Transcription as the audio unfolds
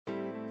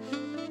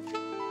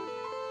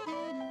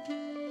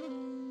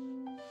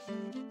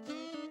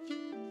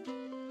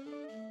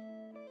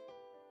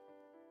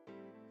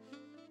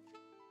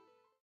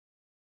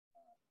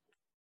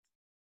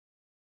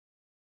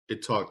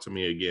It talked to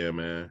me again,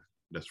 man.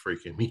 That's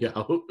freaking me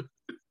out.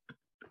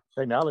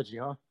 Technology,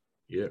 huh?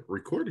 Yeah,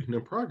 recording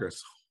in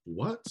progress.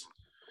 What?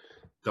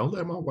 Don't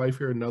let my wife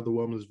hear another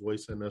woman's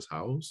voice in this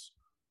house.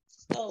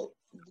 So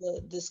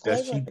the That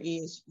disclaimer she.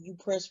 is you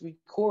press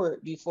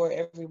record before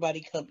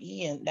everybody come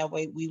in. That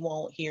way we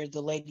won't hear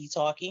the lady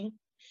talking.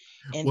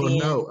 And Well, then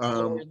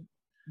no.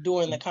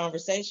 during the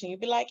conversation, you'd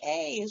be like,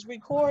 hey, it's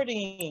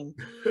recording.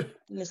 And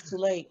it's too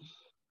late.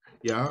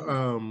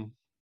 Yeah.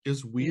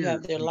 It's You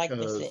have weird their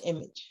likeness because and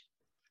image.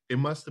 it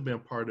must have been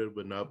part of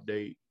an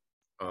update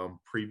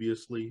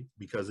previously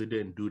because it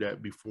didn't do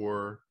that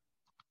before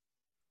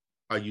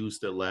I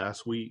used it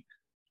last week.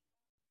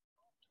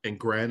 And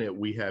granted,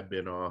 we had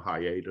been on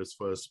hiatus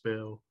for a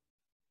spell.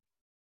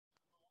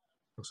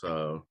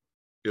 So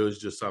it was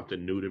just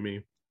something new to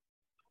me.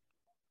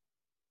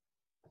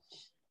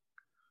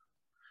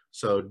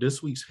 So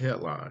this week's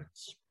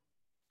headlines.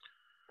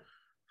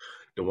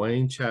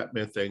 Dwayne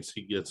Chapman thinks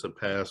he gets a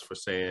pass for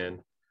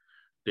saying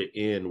the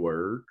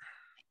N-word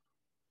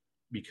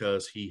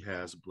because he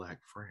has black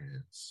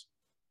friends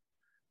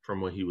from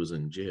when he was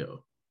in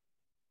jail.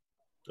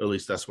 At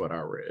least that's what I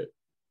read.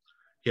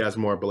 He has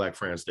more black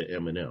friends than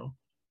Eminem.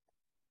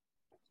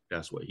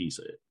 That's what he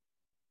said.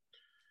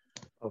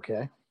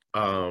 Okay.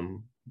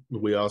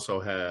 We also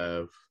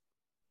have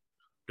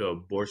the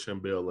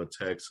abortion bill in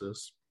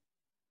Texas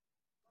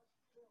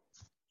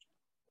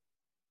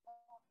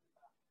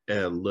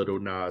and Lil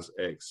Nas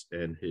X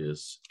and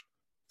his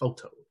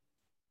photo.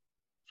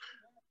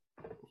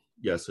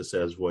 Yes, it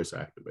says voice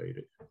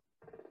activated.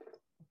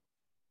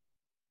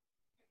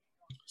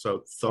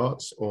 So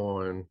thoughts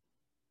on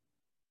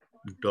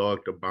Dog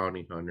the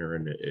Bounty Hunter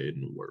and the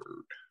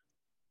N-word?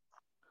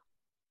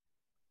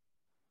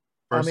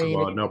 First of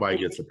all, nobody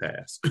gets a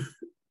pass.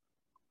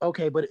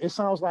 Okay, but it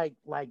sounds like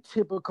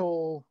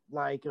typical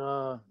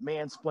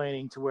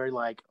mansplaining to where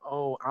like,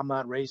 oh, I'm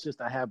not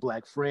racist, I have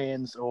black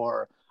friends,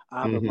 or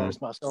I've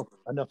immersed myself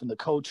enough in the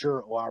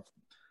culture, or I've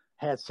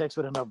had sex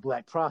with enough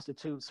black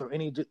prostitutes, or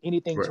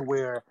anything Right. to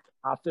where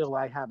I feel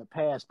like I have a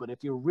pass. But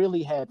if you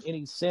really have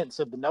any sense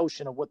of the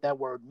notion of what that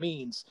word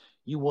means,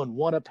 you wouldn't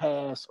want a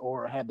pass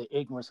or have the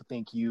ignorance to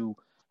think you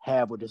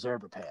have or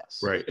deserve a pass.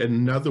 Right. And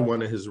another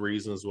one of his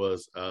reasons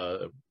was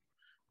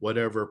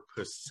whatever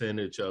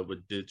percentage of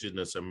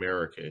indigenous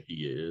American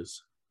he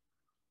is.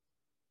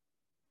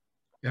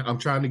 Yeah, I'm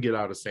trying to get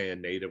out of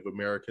saying Native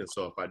American,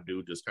 so if I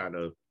do, just kind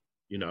of,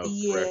 correct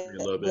me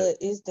a little bit. But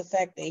it's the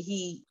fact that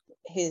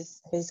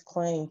his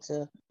claim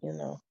to,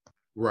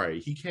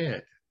 Right. He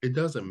can't. It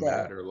doesn't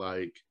matter.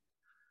 Like,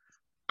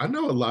 I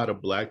know a lot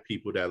of black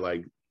people that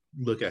like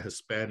look at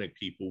Hispanic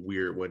people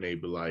weird when they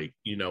be like,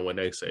 when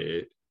they say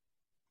it.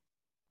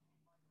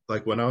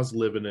 Like when I was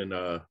living in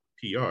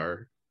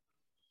PR,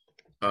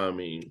 I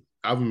mean,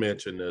 I've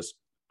mentioned this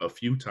a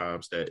few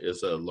times that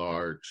it's a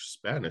large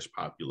Spanish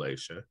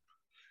population,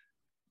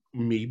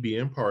 me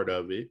being part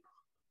of it.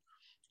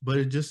 But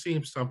it just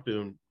seems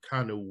something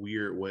kind of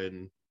weird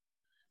when,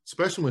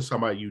 especially when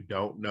somebody you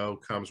don't know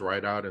comes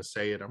right out and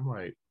say it. I'm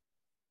like,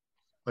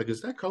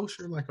 is that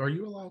kosher? Like, are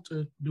you allowed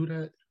to do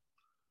that?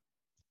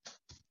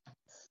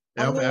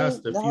 And I've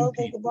asked a few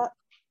people.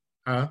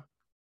 Huh?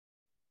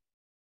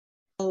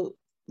 So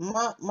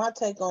my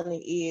take on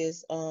it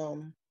is,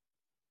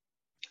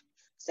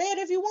 say it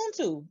if you want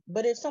to,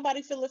 but if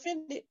somebody feel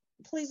offended,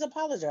 please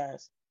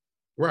apologize.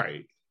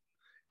 Right.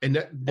 And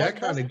that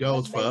kind of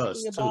goes for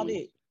us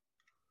too.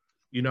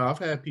 It. I've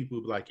had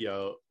people be like,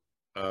 yo,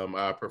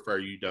 I prefer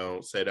you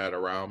don't say that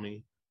around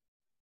me.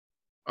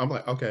 I'm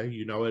like, okay,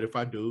 you know what? If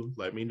I do,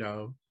 let me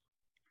know.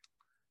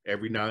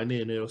 Every now and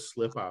then it'll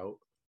slip out.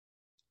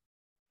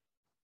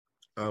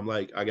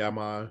 I got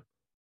my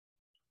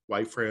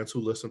white friends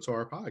who listen to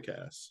our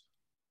podcast.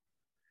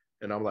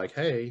 And I'm like,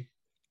 hey,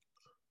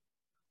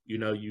 you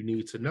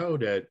need to know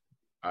that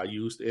I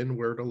use the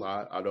N-word a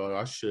lot, although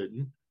I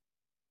shouldn't,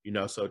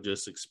 so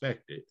just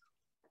expect it.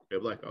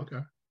 They're like, okay.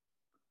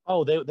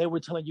 Oh, they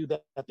were telling you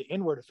that the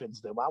N-word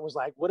offends them. I was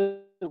like, what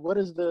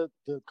is the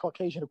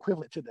Caucasian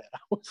equivalent to that?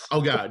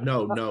 Oh God,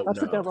 no. I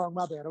said that wrong.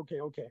 My bad. Okay.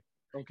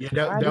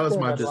 Yeah, that was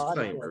my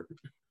disclaimer.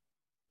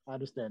 I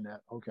understand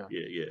that. Okay.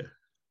 Yeah.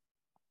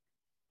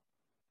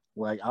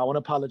 Like, I want to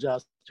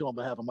apologize to on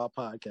behalf of my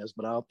podcast,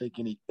 but I don't think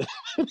any.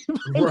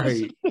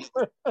 Right.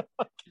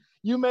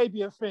 You may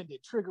be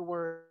offended. Trigger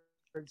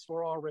words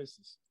for all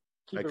races.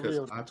 Keep it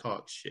real. I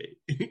talk shit.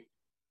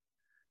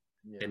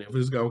 Yeah. And if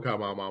it's gonna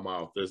come out my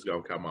mouth, it's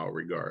gonna come out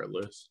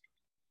regardless.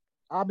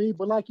 I mean,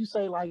 but like you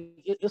say, like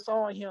it's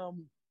on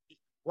him.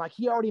 Like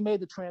he already made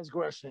the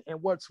transgression, and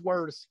what's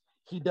worse,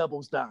 he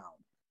doubles down.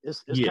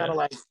 It's kind of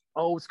like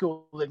old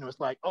school ignorance.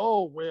 Like,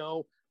 oh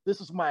well,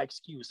 this is my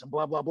excuse, and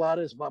blah blah blah.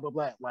 This blah blah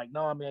blah. Like,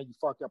 no, man, you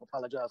fucked up.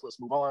 Apologize. Let's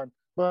move on.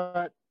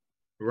 But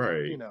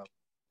right,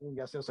 you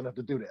got sense enough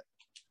to do that.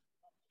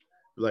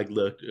 Like,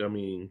 look, I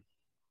mean,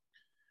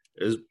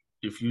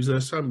 if you say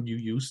something you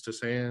used to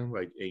saying,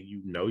 like, and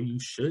you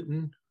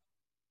shouldn't.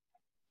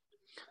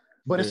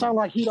 But it sounds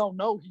like he don't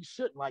know he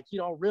shouldn't. Like he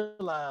don't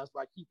realize,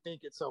 like he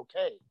think it's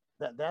okay.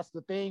 That's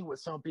the thing with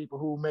some people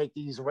who make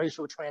these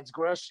racial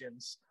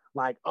transgressions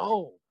like,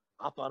 oh,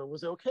 I thought it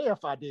was okay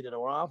if I did it,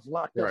 or I've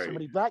locked up so Right.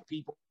 many black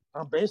people.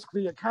 I'm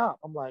basically a cop.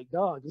 I'm like,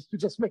 dog, you're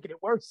just making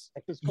it worse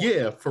at this point.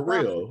 Yeah, for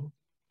real.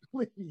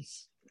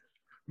 Please.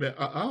 Man,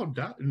 I'll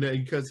die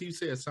because he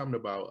said something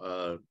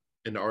about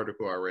in the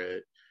article I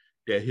read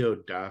that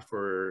he'll die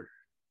for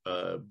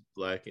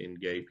black and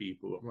gay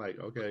people. I'm like,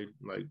 okay,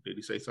 like did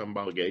he say something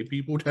about gay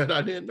people that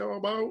I didn't know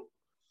about?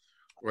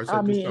 Or is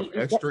that just some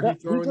extra he he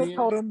throwing just in?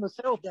 told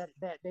himself that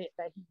he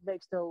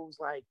makes those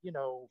like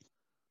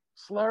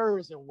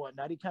slurs and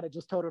whatnot. He kind of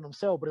just told it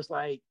himself, but it's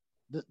like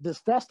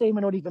that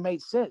statement don't even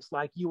make sense.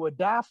 Like you would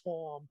die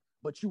for them,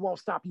 but you won't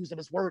stop using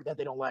this word that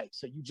they don't like.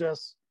 So you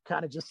just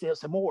kind of just said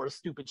some more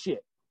stupid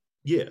shit.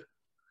 Yeah,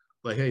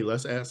 like hey,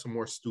 let's add some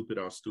more stupid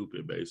on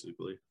stupid,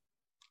 basically.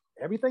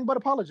 Everything but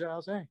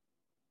apologize, hey.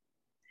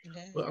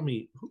 Well, I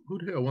mean, who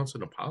the hell wants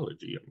an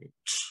apology? I mean,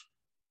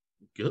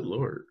 good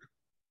lord.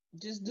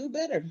 Just do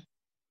better.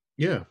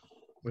 Yeah.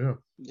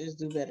 Just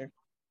do better.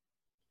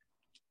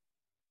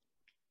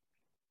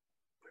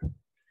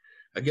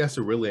 I guess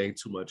it really ain't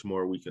too much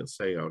more we can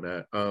say on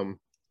that.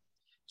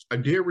 I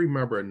did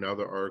remember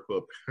another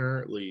article.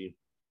 Apparently,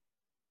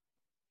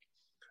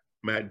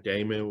 Matt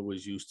Damon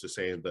was used to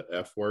saying the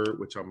F word,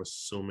 which I'm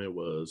assuming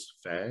was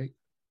fag.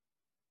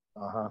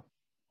 Uh-huh.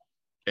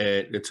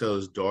 And until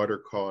his daughter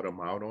called him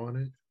out on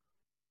it.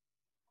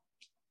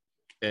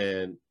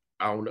 And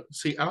I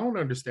don't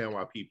understand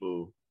why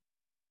people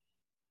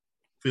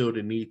feel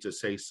the need to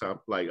say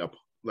something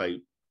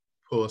like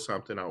pull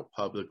something out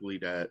publicly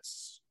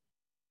that's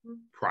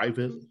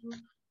private.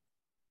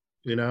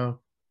 You know?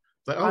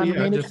 Like, oh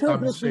yeah, I just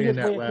stopped saying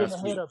that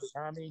last week.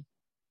 I mean,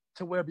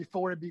 to where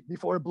before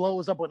it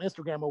blows up on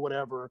Instagram or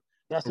whatever,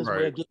 that's his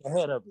way of getting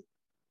ahead of it.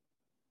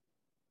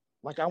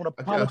 Like, I want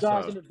to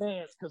apologize in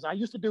advance because I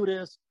used to do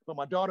this, but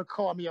my daughter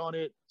called me on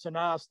it, so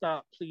now I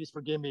stop. Please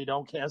forgive me.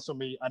 Don't cancel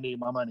me. I need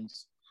my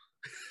monies.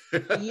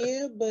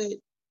 Yeah, but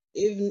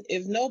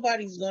if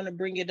nobody's gonna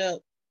bring it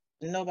up,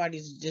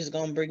 nobody's just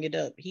gonna bring it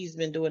up. He's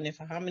been doing it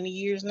for how many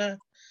years now?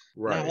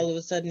 Right. Now all of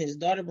a sudden his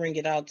daughter bring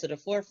it out to the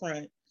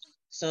forefront.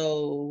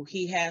 So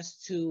he has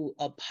to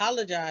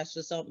apologize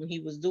for something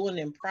he was doing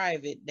in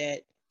private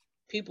that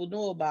people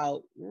knew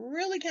about,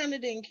 really kind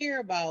of didn't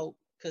care about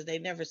because they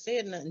never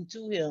said nothing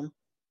to him.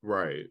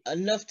 Right.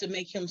 Enough to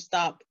make him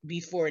stop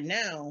before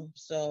now.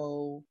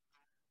 So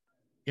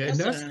yeah, and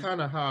that's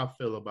kind of how I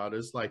feel about it.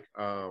 It's like,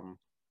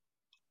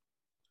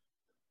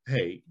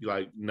 hey,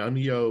 like none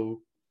of your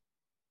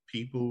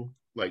people,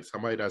 like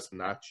somebody that's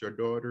not your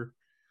daughter,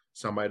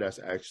 somebody that's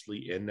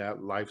actually in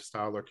that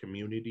lifestyle or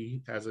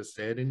community hasn't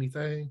said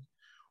anything?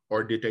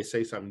 Or did they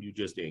say something you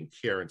just didn't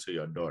care until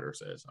your daughter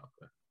said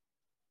something?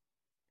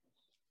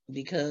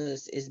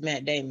 Because it's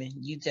Matt Damon.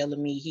 You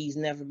telling me he's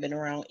never been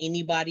around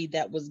anybody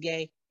that was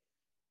gay?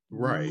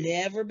 Right.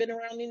 Never been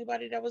around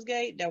anybody that was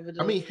gay? That would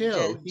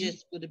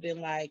just would have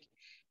been like,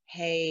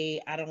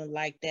 hey, I don't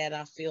like that.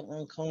 I feel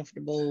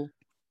uncomfortable.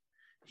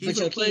 But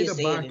your kids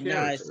said it.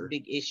 Now it's a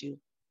big issue.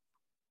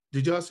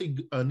 Did y'all see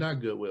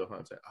not Good Will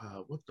Hunting?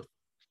 What the?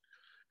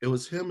 It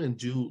was him and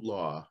Jude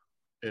Law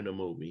in a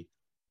movie.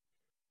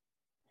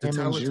 The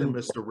Talented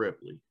Mr.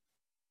 Ripley.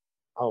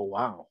 Oh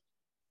wow.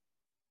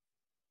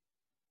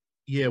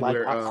 Yeah, like,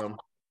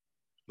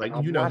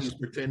 where he's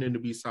pretending to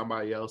be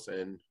somebody else,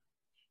 and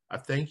I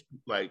think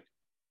like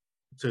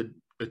to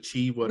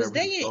achieve whatever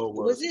his goal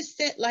was. Was it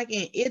set like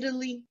in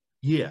Italy?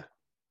 Yeah.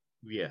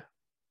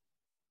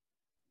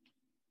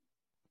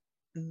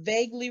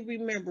 Vaguely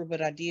remember,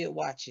 but I did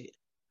watch it.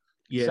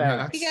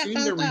 Yeah, he got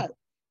found out.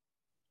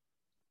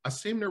 I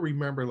seem to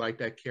remember like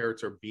that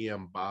character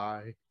being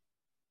bi,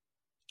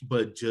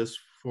 but just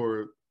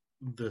for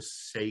the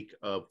sake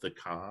of the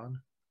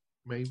con,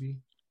 maybe.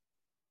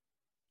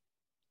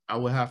 I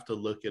would have to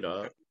look it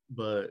up,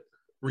 but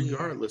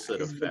regardless of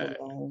the fact,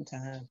 a long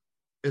time.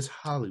 It's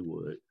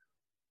Hollywood.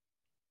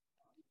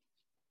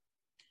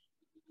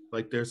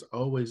 Like there's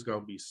always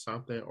gonna be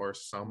something or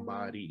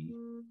somebody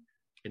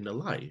in the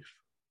life.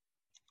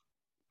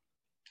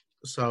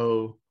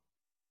 So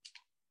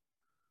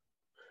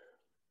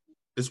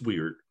it's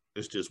weird.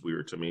 It's just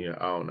weird to me. I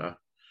don't know.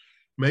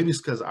 Maybe it's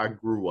because I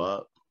grew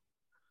up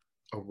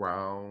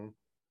around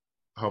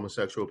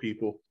homosexual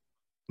people,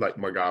 like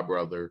my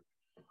godbrother,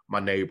 my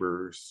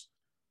neighbors,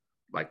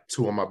 like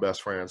two of my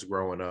best friends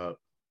growing up,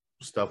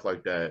 stuff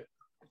like that.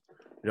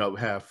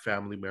 Have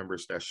family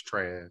members that's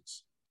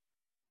trans.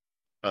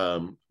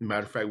 Matter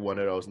of fact, one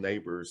of those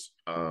neighbors,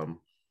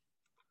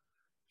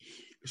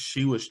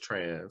 she was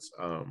trans.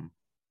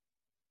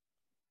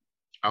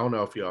 I don't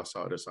know if y'all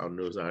saw this on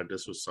news.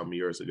 This was some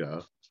years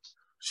ago.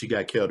 She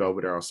got killed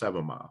over there on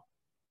 7 Mile.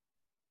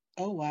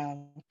 Oh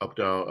wow! Up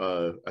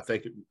down, I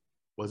think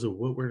was it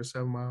Woodward or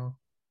 7 Mile?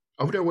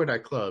 Over there where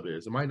that club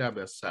is. It might not have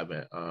been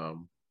 7. I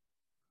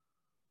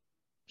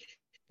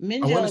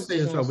want to say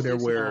it's over there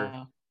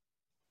where.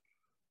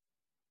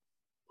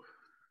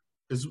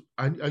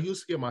 I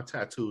used to get my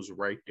tattoos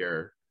right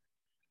there,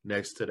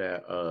 next to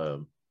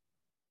that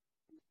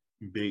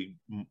big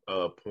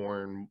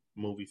porn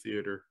movie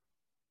theater.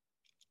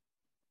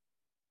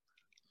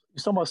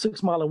 You're talking about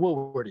 6 Mile and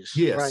Woodwardish,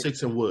 Yeah, right?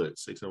 6 and Wood.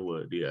 6 and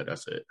Wood. Yeah,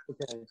 that's it.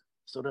 Okay.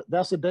 So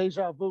that's a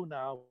deja vu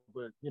now,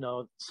 but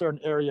certain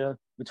area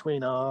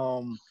between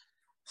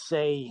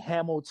say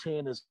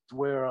Hamilton is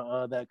where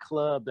that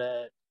club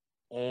at,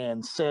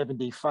 and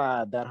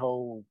 75, that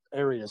whole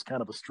area is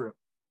kind of a strip.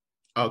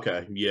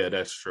 Okay, yeah,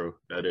 that's true.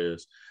 That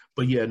is.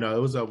 But yeah, no,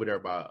 it was over there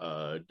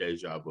by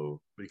Deja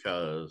Vu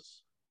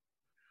because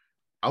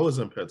I was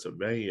in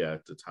Pennsylvania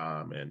at the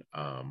time, and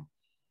I'm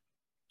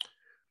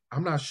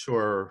not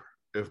sure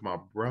if my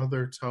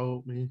brother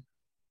told me.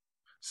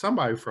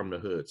 Somebody from the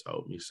hood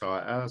told me. So I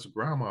asked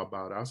grandma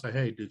about it. I was like,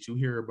 hey, did you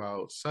hear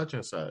about such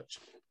and such?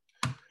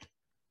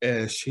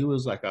 And she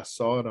was like, I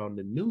saw it on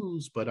the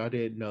news, but I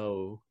didn't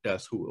know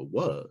that's who it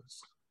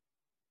was.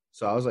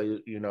 So I was like,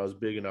 it's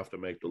big enough to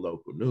make the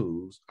local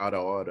news out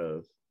of all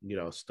the,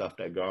 stuff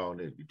that go on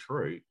in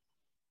Detroit.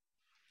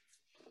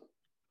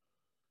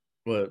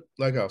 But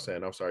like I was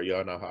saying, I'm sorry,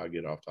 y'all know how I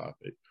get off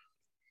topic.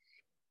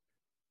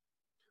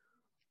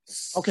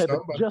 Okay,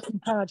 but just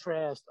in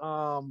contrast,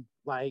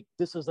 like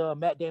this is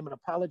Matt Damon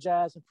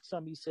apologizing for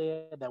something he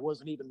said that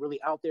wasn't even really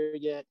out there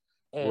yet.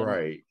 And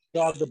right.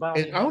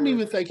 And I don't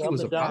even think he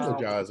was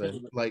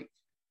apologizing. Like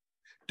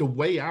the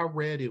way I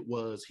read it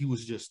was he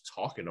was just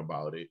talking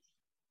about it.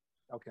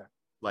 Okay.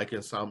 Like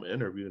in some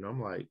interview, and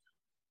I'm like,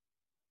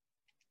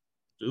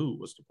 dude,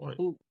 what's the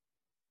point? Ooh.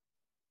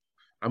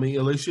 I mean,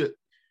 Alicia,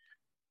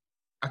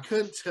 I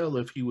couldn't tell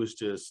if he was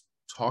just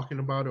talking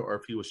about it or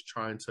if he was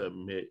trying to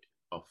admit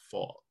a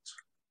fault.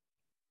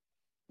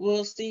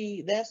 Well,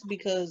 see, that's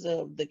because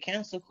of the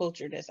cancel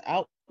culture that's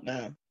out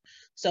now.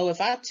 So if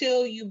I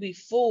tell you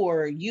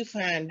before you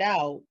find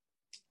out,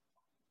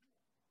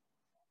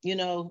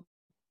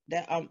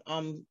 that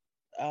I'm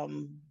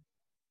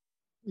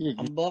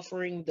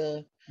buffering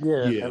the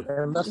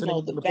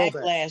the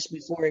backlash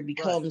before it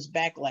becomes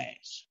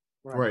backlash.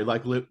 Right,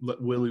 like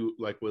Willie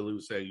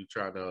was saying, you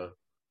trying to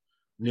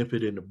nip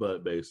it in the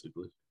butt,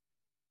 basically.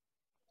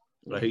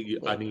 Like,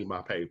 I need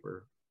my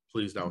paper.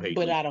 Please don't hate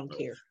me. But I don't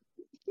care.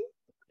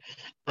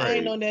 Right. I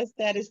ain't on that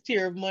status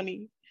tier of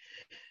money.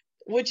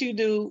 What you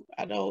do,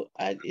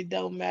 it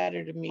don't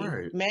matter to me.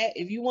 Right. Matt,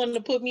 if you want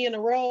to put me in a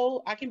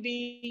role, I can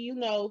be,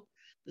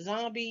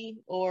 zombie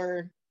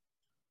or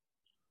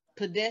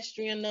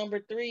pedestrian number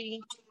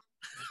 3.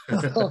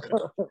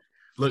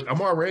 Look,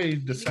 I'm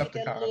already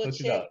Decepticon.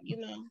 Check,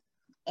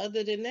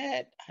 other than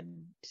that, I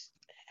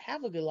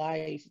have a good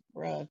life,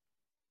 bruh.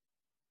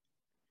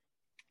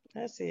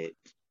 That's it.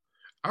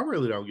 I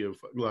really don't give a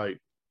fuck. Like,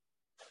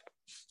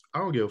 I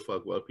don't give a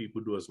fuck what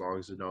people do as long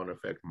as it don't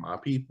affect my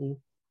people.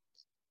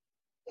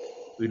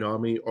 You know what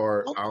I mean?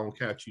 Or I don't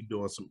catch you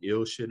doing some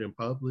ill shit in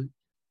public.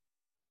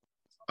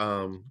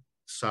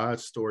 Side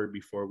story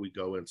before we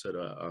go into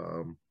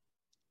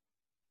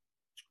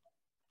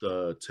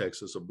the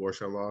Texas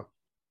abortion law.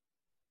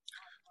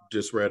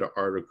 Just read an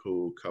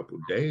article a couple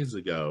days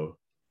ago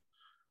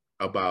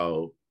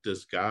about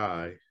this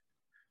guy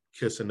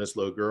kissing this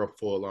little girl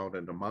full on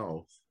in the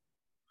mouth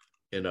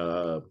in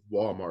a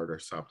Walmart or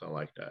something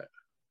like that.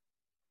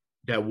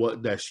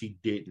 That she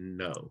didn't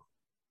know.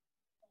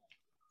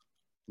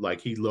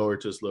 Like, he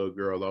lowered this little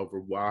girl over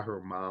while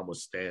her mom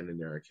was standing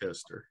there and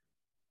kissed her.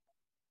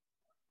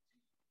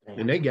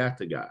 And they got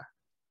the guy.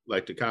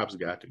 Like, the cops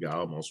got the guy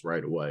almost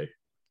right away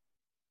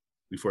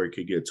before he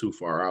could get too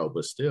far out.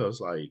 But still,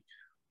 it's like,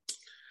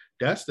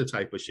 that's the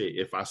type of shit.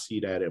 If I see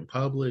that in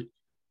public,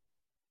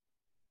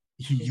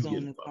 you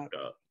get fucked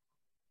up.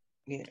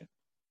 Yeah.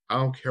 I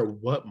don't care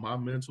what my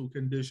mental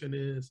condition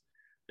is.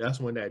 That's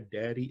when that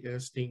daddy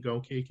instinct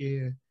gonna kick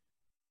in,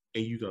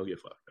 and you gonna get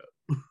fucked up.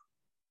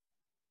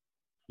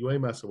 You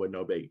ain't messing with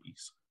no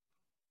babies.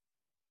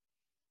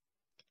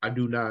 I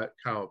do not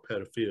count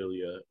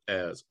pedophilia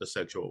as a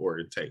sexual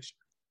orientation.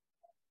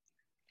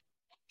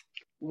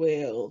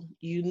 Well,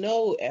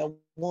 at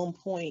one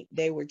point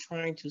they were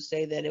trying to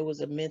say that it was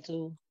a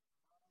mental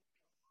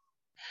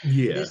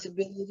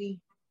disability.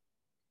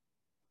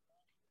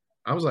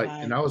 I was like,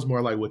 and I was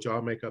more like, would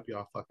y'all make up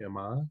y'all fucking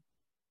mind?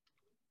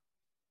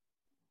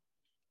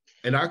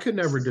 And I could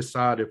never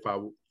decide if I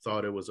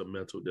thought it was a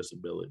mental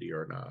disability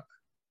or not.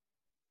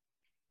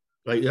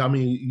 Like, I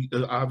mean,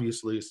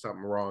 obviously it's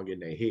something wrong in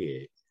their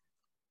head.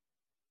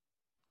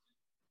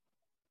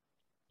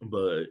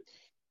 But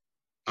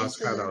I was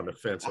kind of on the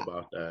fence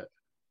about that.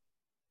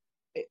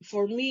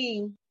 For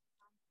me,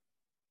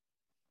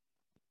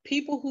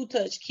 people who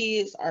touch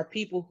kids are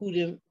people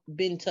who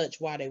been touched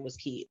while they was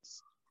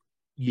kids.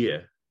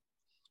 Yeah.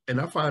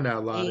 And I find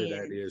out a lot of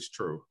that is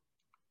true.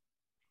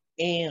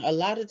 And a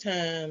lot of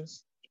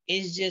times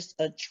it's just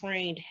a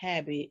trained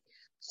habit.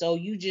 So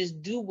you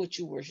just do what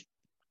you were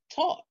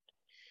taught.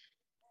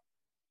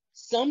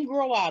 Some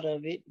grow out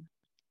of it.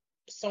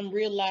 Some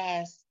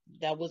realize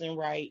that wasn't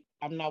right.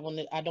 I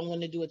don't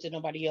want to do it to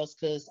nobody else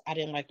because I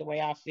didn't like the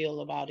way I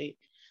feel about it.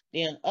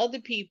 Then other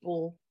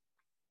people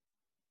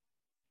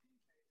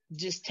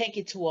just take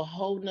it to a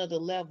whole nother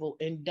level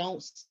and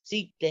don't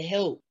seek the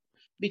help.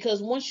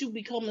 Because once you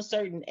become a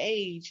certain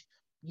age,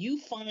 you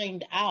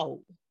find out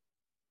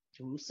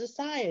through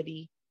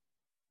society,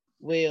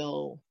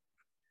 well,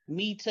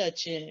 me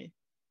touching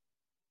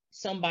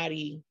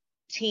somebody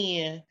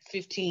 10,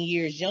 15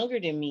 years younger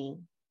than me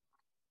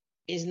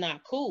is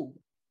not cool.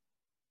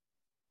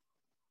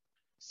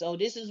 So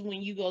this is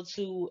when you go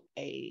to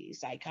a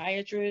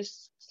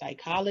psychiatrist,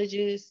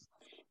 psychologist,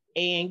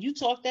 and you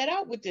talk that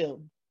out with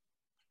them.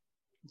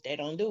 They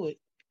don't do it.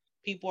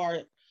 People are,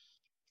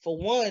 for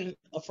one,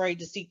 afraid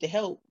to seek the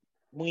help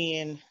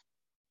when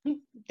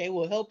they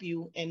will help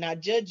you and not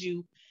judge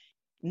you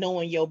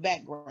knowing your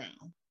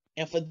background.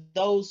 And for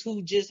those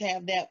who just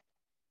have that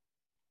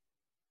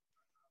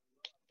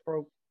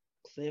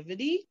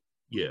proclivity,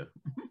 yeah,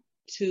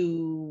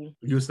 to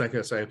you was thinking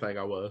the same thing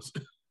I was.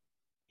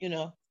 You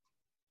know,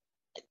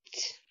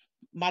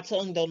 my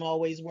tongue don't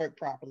always work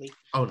properly.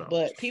 Oh no.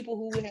 But people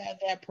who have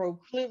that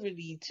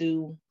proclivity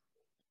to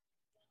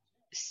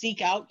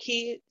seek out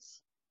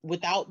kids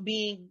without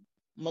being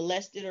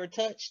molested or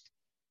touched,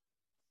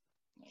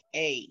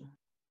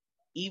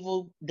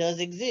 evil does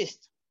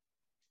exist.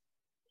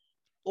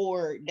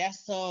 Or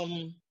that's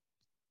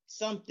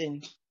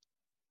something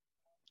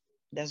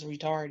that's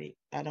retarded.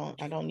 I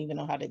don't even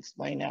know how to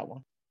explain that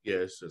one. Yeah,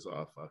 it's just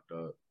all fucked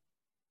up.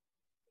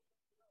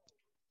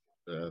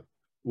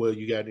 Well,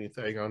 you got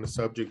anything on the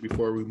subject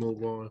before we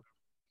move on?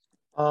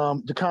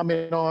 To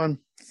comment on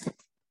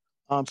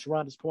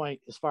Sharonda's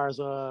point, as far as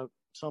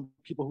some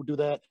people who do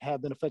that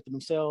have been affected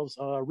themselves.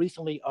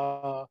 Recently,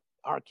 R.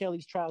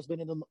 Kelly's trial's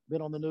been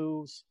on the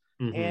news,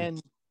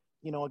 and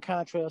in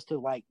contrast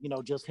to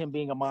just him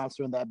being a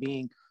monster and that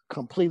being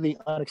completely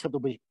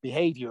unacceptable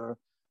behavior,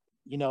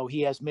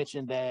 he has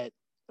mentioned that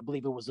I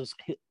believe it was his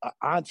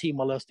auntie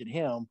molested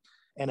him,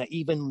 and an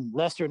even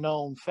lesser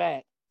known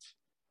fact.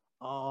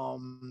 I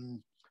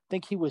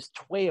think he was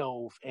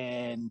 12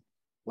 and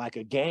like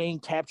a gang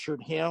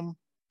captured him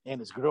and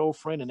his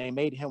girlfriend and they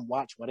made him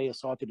watch while they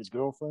assaulted his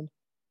girlfriend.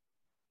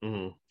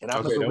 And I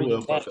remember reading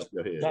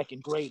that back in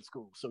grade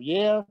school. So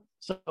yeah,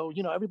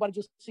 everybody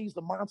just sees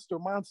the monster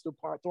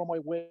part, throw him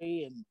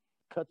away and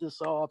cut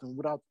this off and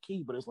without the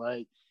key, but it's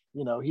like,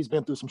 he's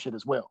been through some shit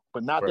as well.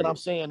 But not that I'm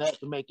saying that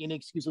to make any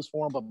excuses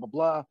for him, blah, blah,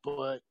 blah,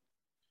 but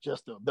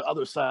just the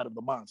other side of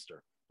the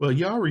monster. Well,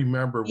 y'all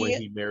remember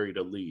when he married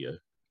Aaliyah?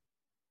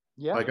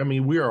 Yeah. Like, I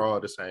mean, we are all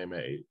the same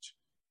age.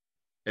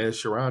 And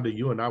Sharonda,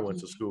 you and I went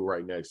to school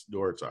right next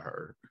door to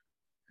her.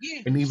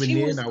 Yeah. And even she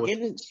then, was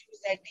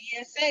at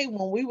DSA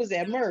when we was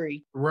at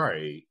Murray.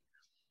 Right.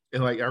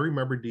 And like, I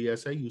remember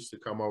DSA used to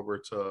come over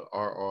to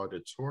our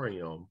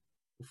auditorium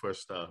for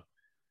stuff.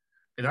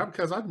 And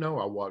because I know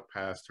I walked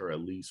past her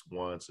at least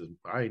once, and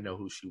I didn't know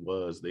who she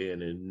was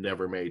then and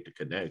never made the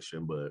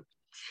connection, but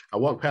I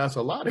walked past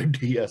a lot of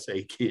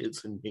DSA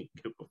kids and didn't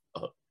give a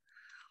fuck.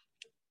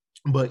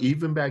 But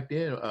even back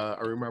then, I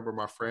remember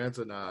my friends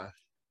and I,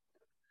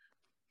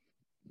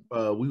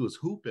 we was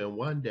hooping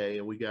one day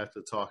and we got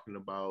to talking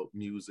about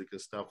music and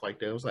stuff like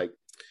that. It was like,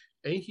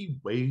 ain't he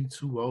way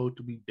too old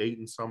to be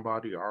dating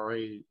somebody our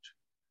age?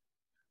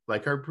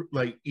 Like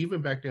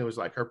even back then, it was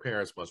like her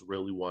parents must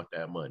really want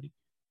that money.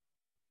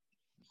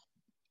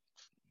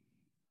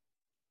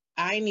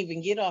 I didn't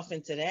even get off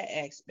into that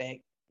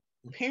aspect.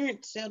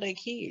 Parents sell their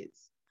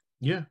kids.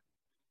 Yeah.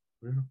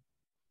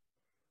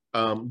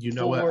 You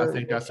know what? I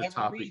think that's a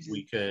topic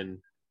we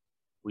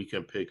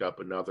can pick up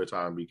another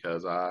time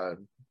because I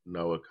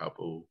know a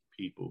couple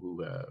people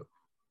who have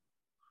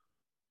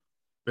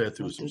been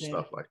through some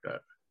stuff like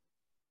that.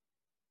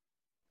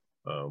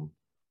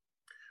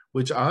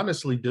 Which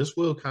honestly, this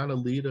will kind of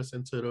lead us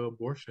into the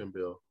abortion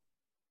bill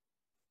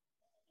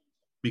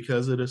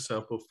because of the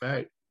simple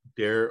fact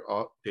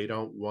they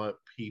don't want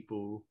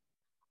people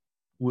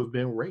who have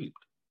been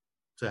raped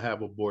to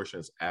have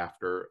abortions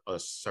after a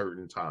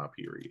certain time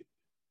period.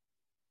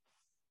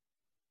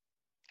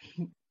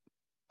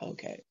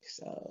 Okay,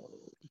 so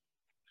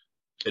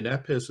and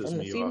that pisses from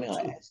the me female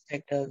off too.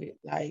 Aspect of it,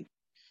 like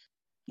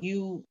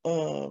you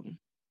don't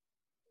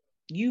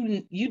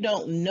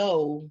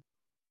know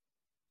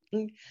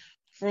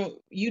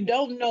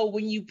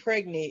when you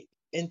pregnant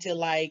until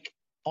like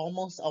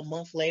almost a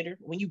month later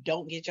when you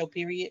don't get your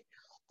period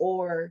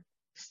or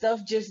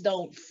stuff just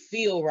don't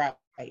feel right.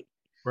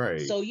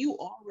 Right. So you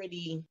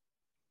already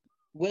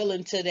well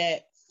into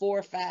that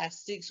 4, 5,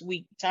 6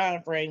 week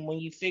time frame when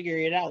you figure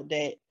it out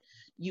that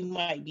you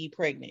might be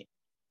pregnant.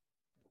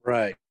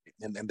 Right.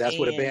 And that's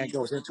where the ban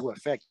goes into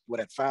effect,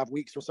 at 5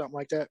 weeks or something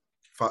like that?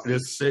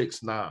 It's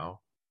 6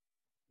 now.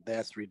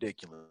 That's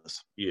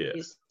ridiculous. Yeah.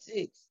 It's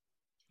 6.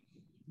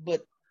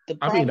 But the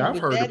problem I've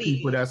heard of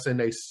people that's in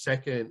their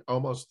second,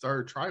 almost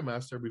third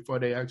trimester before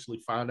they actually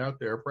find out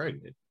they're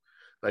pregnant.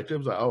 Like, it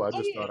was like, I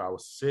just thought I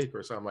was sick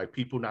or something. Like,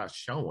 people not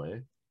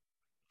showing.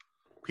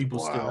 People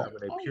still having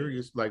their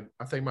periods. Like,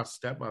 I think my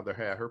stepmother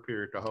had her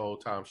period the whole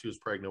time she was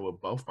pregnant with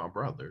both my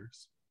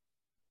brothers.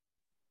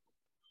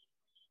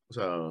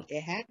 So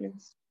it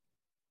happens.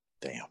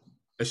 Damn.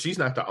 And she's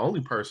not the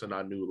only person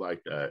I knew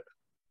like that.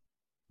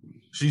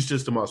 She's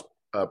just the most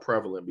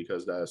prevalent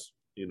because that's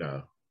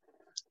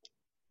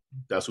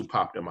who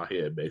popped in my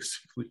head,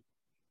 basically.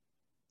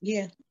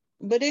 Yeah,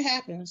 but it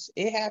happens.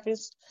 It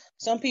happens.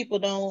 Some people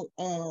don't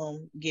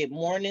get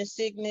morning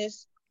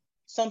sickness.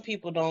 some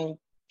people don't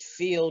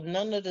feel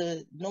none of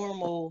the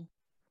normal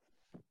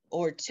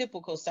or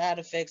typical side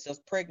effects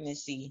of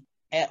pregnancy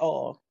at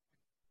all.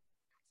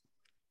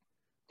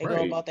 They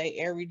go about their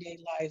everyday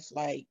life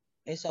like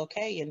it's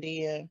okay, and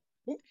then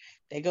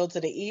they go to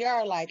the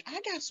ER like, I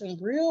got some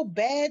real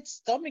bad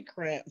stomach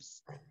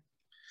cramps.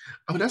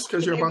 Oh, that's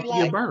because you're about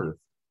to give birth.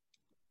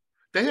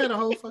 They had a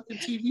whole fucking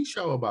TV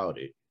show about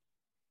it.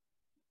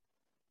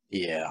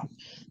 Yeah.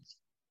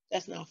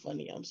 That's not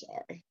funny. I'm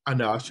sorry. I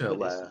know, I shouldn't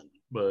laugh,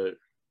 but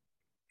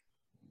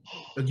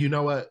you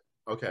know what?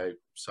 Okay,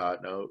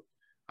 side note.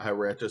 I had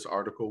read this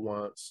article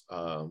once.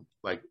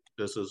 Like,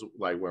 this is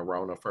like when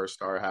Rona first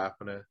started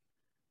happening,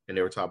 and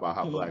they were talking about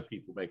how Black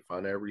people make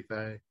fun of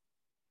everything.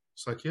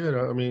 It's like,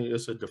 yeah, I mean,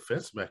 it's a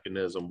defense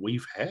mechanism.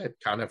 We've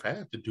kind of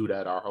had to do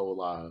that our whole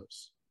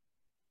lives.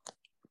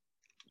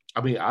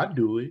 I mean, I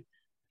do it.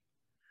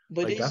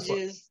 But like, it's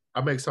just...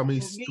 I make so many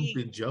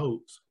stupid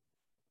jokes.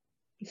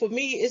 For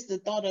me, it's the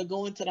thought of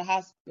going to the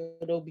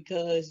hospital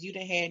because you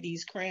done had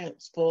these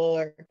cramps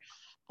for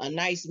a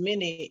nice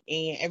minute,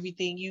 and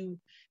everything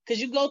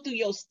because you go through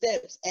your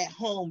steps at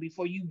home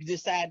before you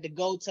decide to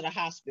go to the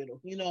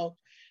hospital. You know,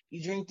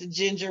 you drink the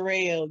ginger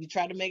ale, you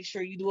try to make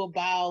sure you do a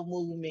bowel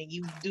movement,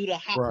 you do the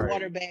hot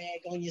water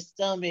bag on your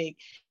stomach.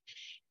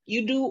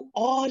 You do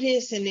all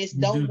this and this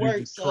don't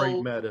work.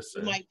 So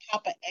medicine. You might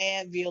pop an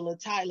Advil or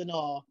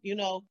Tylenol, you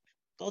know.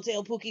 Go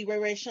tell Pookie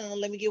Ray Sean,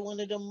 let me get one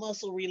of them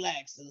muscle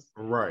relaxers.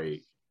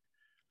 Right.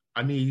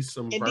 I need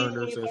some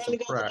burners and some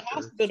crackers. To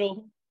the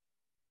hospital,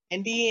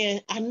 and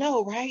then I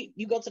know, right?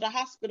 You go to the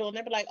hospital and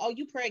they be like, "Oh,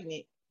 you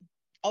pregnant?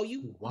 Oh,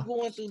 you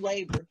going through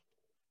labor?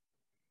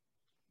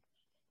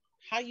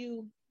 How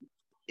you?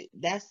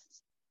 That's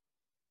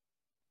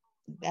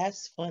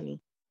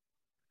funny."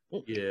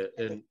 Yeah,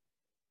 and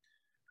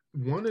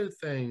one of the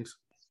things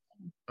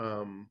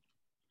I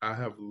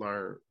have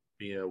learned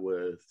being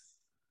with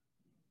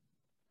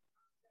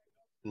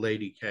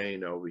Lady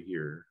Kane over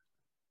here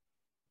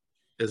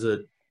is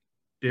a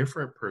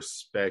different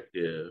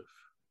perspective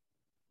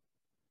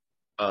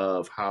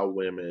of how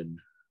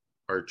women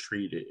are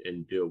treated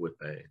and deal with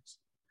things.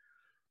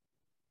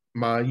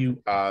 Mind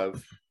you,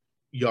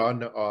 y'all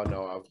know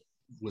I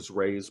was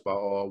raised by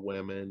all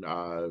women.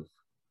 I've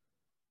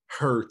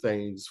heard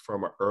things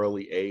from an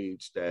early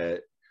age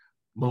that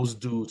most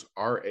dudes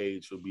our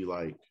age would be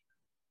like,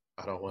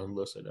 I don't want to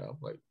listen to.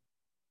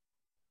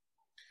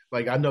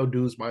 Like I know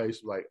dudes my age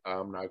like,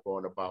 I'm not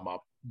going to buy my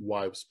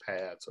wife's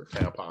pads or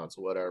tampons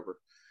or whatever.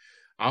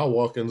 I'll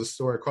walk in the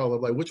store and call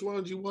up like, which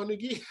ones you want to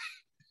get?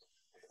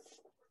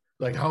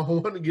 Like I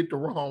don't want to get the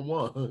wrong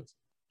ones.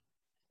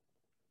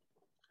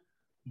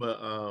 But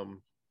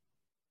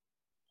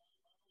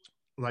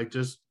like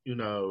just, you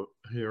know,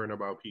 hearing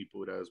about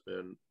people that's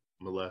been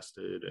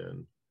molested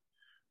and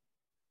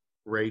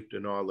raped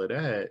and all of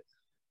that,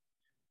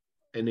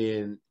 and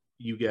then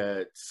you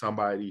get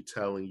somebody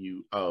telling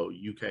you, oh,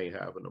 you can't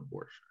have an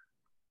abortion.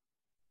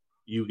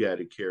 You got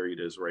to carry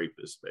this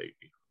rapist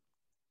baby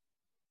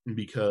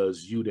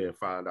because you didn't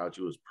find out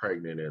you was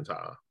pregnant in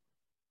time.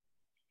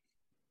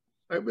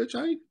 Like, bitch,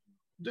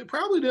 they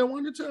probably didn't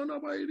want to tell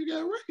nobody to get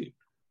raped.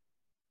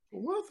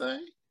 For one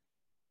thing.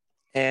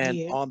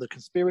 And on the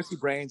conspiracy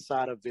brain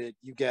side of it,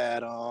 you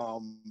got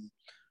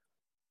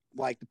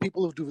like the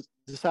people who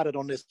decided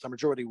on this are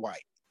majority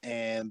white.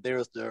 And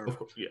there's the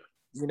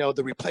you know,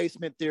 the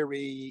replacement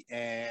theory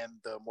and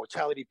the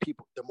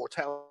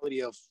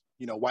mortality of,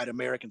 you know, white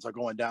Americans are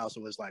going down.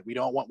 So it's like, we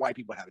don't want white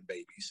people having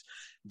babies.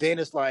 Then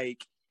it's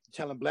like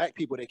telling Black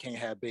people they can't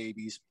have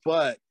babies.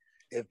 But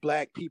if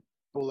Black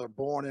people are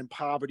born in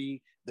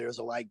poverty, there's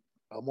a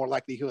more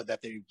likelihood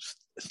that they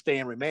stay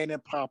and remain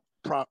in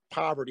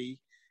poverty,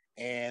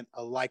 and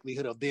a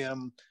likelihood of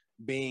them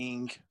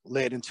being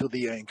led into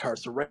the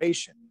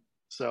incarceration.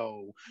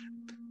 So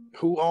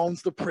who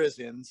owns the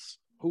prisons?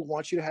 Who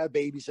wants you to have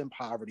babies in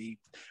poverty?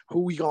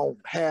 Who we gonna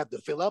have to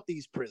fill up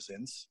these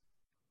prisons?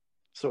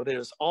 So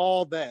there's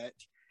all that.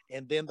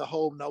 And then the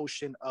whole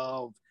notion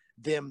of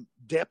them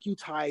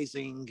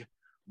deputizing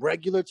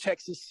regular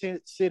Texas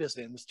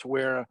citizens to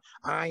where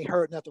I ain't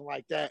heard nothing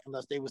like that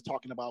unless they was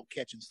talking about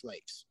catching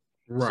slaves.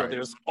 Right. So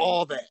there's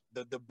all that,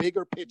 the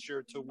bigger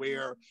picture to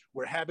where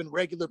we're having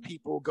regular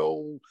people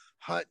go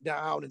hunt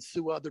down and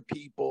sue other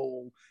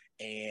people.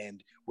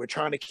 And we're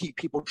trying to keep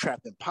people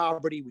trapped in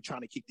poverty. We're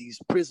trying to keep these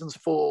prisons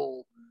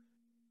full,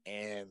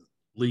 and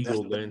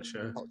legal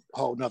lynching.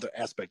 Whole another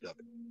aspect of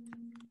it.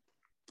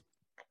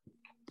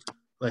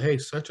 Like, hey,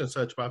 such and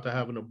such about to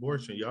have an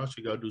abortion. Y'all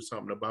should go do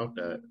something about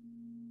that.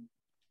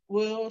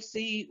 Well,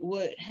 see,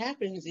 what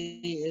happens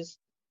is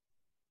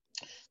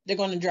they're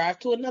going to drive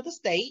to another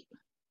state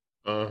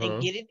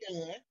and get it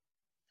done,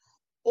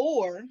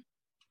 or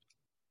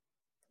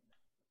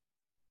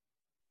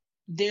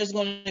there's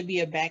going to be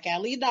a back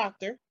alley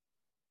doctor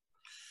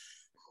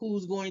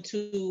who's going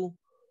to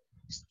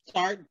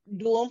start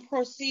doing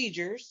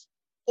procedures,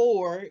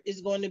 or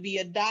is going to be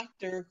a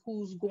doctor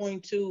who's going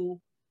to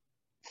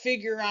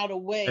figure out a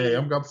way. Hey,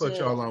 I'm going to put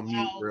y'all on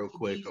mute real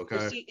quick,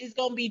 okay? It's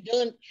going to be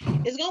done.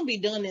 It's going to be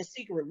done in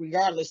secret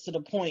regardless, to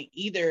the point.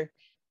 Either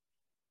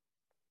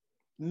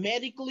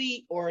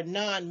medically or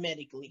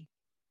non-medically.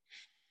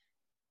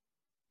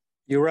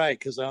 You're right,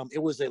 because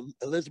it was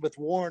Elizabeth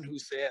Warren who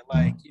said,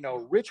 like,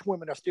 rich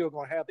women are still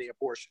going to have their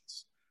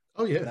abortions.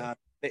 Oh, yeah. Now,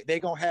 they're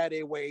going to have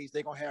their ways.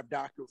 They're going to have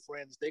doctor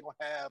friends. They're going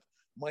to have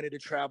money to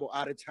travel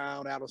out of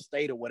town, out of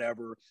state, or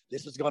whatever.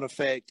 This is going to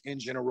affect, in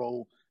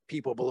general,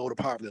 people below the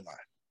poverty line.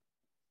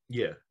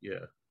 Yeah,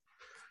 yeah.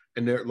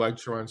 And there, like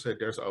Sharon said,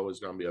 there's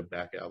always going to be a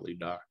back alley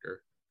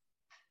doctor.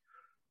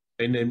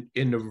 And then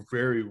in the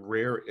very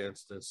rare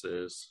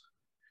instances,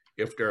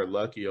 if they're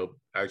lucky,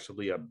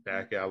 actually a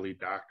back alley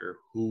doctor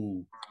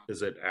who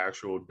is an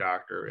actual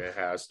doctor and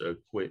has the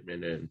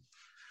equipment and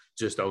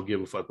just don't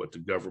give a fuck what the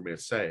government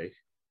say,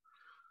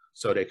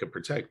 so they can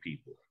protect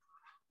people.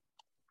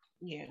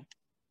 Yeah.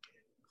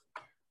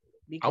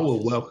 I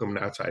would welcome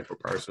that type of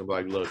person.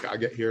 Like, look,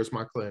 here's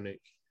my clinic.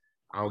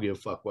 I don't give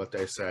a fuck what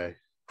they say.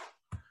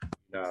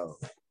 No,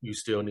 you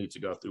still need to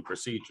go through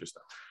procedure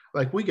stuff.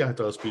 Like, we got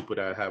those people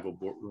that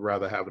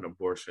rather have an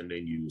abortion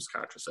than use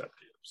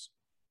contraceptives.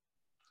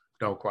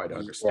 Don't quite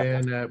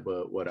understand that,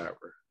 but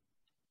whatever.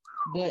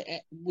 But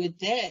with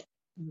that,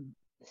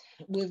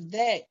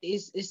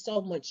 it's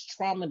so much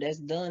trauma that's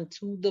done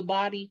to the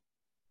body.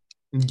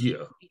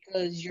 Yeah.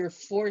 Because you're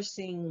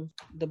forcing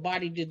the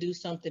body to do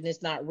something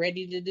it's not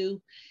ready to do.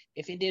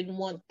 If it didn't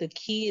want the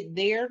kid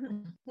there,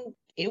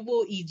 it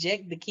will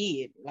eject the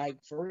kid,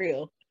 like, for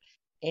real.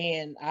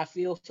 And I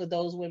feel for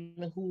those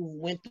women who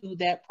went through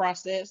that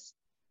process.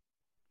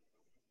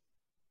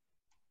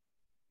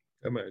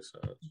 That makes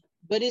sense.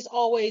 But it's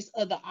always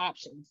other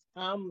options.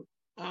 I'm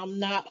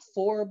not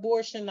for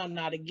abortion. I'm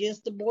not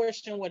against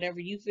abortion. Whatever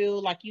you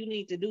feel like you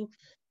need to do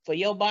for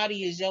your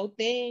body is your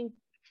thing.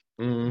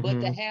 Mm-hmm.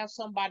 But to have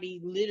somebody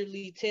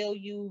literally tell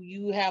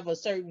you have a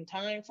certain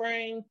time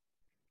frame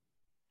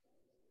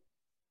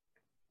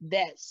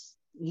that's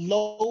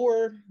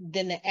lower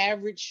than the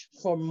average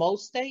for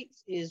most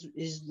states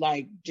is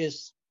like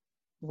just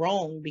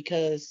wrong,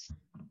 because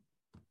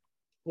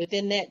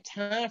within that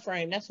time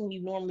frame, that's when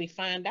you normally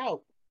find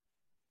out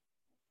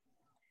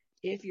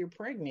if you're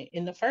pregnant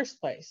in the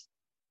first place.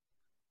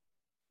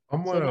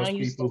 I'm one of those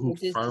people who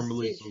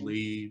firmly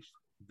believe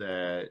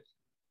that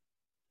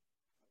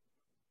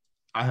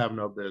I have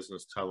no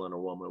business telling a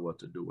woman what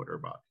to do with her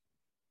body.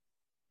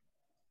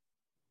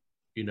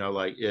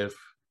 Like,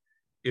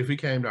 if it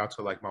came down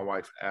to, like, my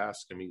wife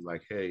asking me,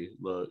 like, hey,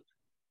 look,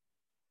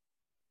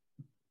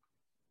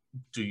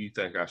 do you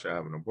think I should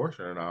have an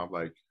abortion? And I'm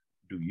like,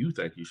 do you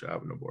think you should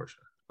have an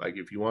abortion? Like,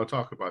 if you want to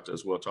talk about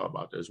this, we'll talk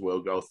about this.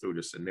 We'll go through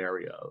the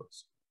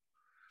scenarios.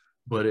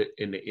 But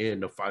in the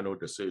end, the final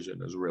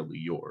decision is really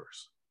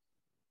yours.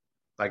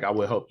 Like, I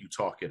will help you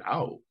talk it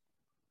out,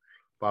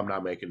 but I'm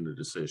not making the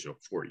decision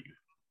for you.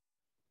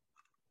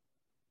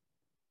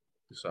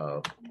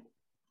 So,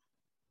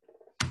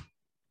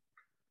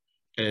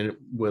 and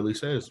Willie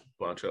says, a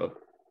bunch of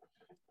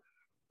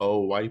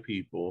old white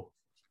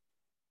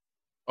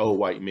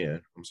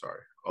men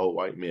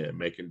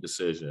making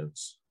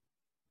decisions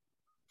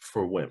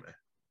for women.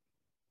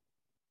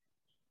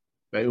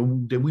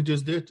 We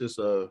just did this,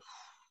 I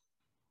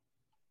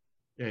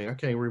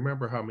can't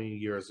remember how many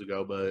years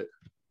ago, but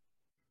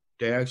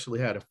they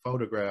actually had a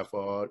photograph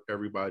of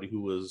everybody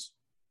who was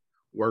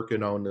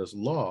working on this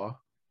law.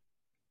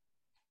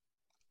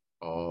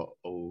 All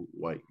old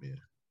white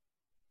men.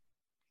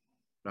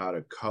 Not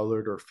a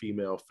colored or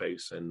female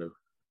face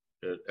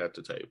at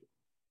the table.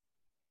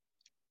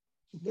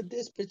 But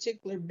this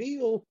particular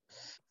bill,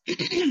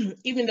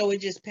 even though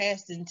it just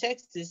passed in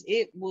Texas,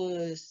 it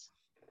was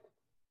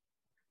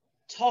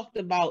talked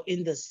about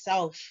in the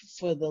South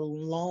for the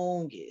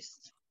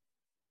longest.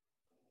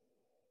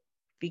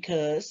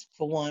 Because,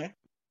 for one,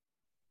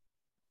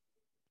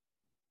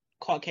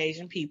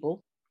 Caucasian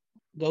people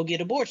go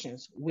get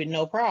abortions with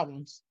no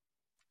problems.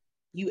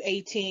 You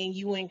 18,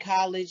 you in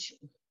college,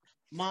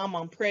 mom,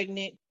 I'm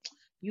pregnant.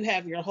 You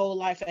have your whole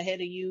life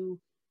ahead of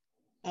you.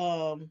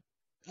 A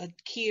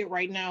kid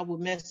right now would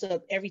mess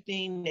up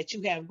everything that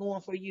you have going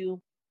for you.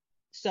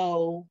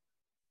 So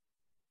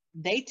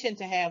they tend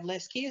to have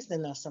less kids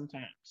than us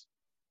sometimes.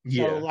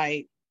 Yeah. So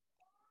like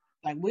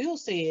Will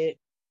said,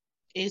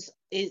 it's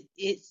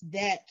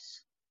that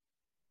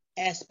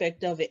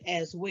aspect of it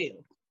as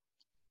well.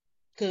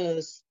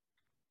 Because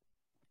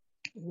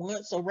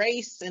once a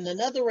race and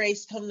another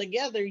race come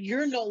together,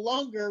 you're no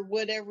longer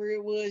whatever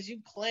it was you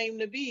claim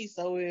to be.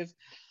 So if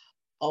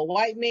a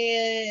white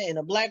man and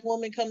a black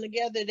woman come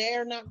together,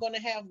 they're not going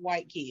to have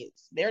white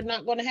kids. They're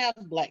not going to have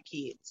black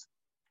kids.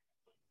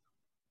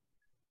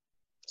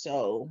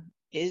 So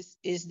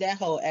it's that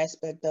whole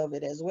aspect of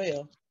it as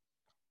well.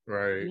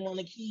 Right. You want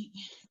to keep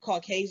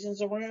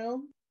Caucasians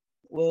around?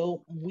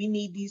 Well, we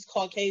need these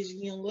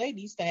Caucasian young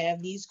ladies to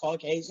have these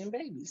Caucasian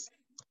babies.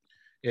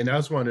 And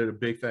that's one of the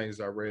big things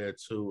I read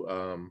too.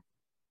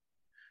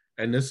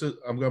 And I'm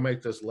going to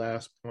make this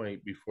last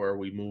point before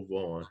we move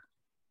on.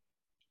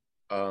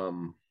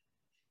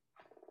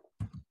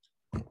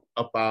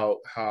 About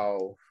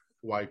how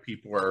white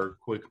people are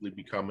quickly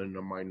becoming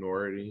a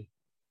minority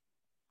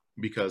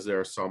because there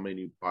are so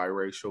many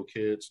biracial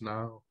kids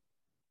now.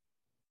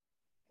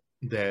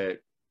 that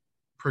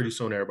pretty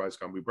soon everybody's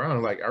gonna be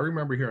brown. Like I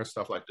remember hearing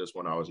stuff like this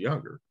when I was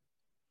younger.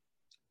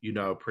 You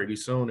know, pretty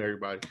soon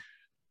everybody,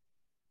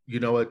 you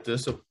know what,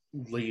 this will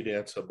lead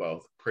into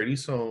both. Pretty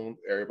soon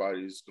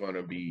everybody's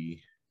gonna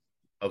be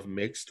of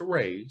mixed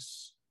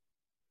race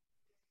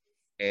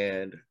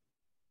and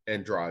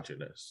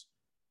androgynous.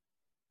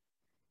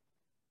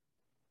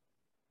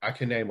 I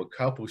can name a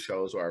couple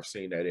shows where I've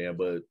seen that in,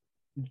 but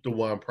the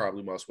one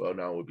probably most well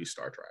known would be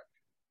Star Trek.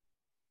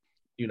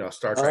 You know,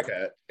 Star Trek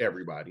had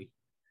everybody.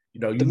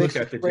 You know, you look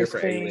at the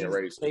different alien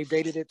races. They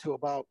dated it to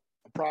about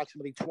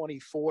approximately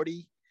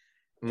 2040.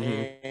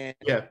 Mm-hmm. And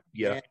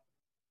yeah.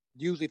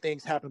 Usually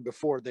things happen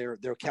before their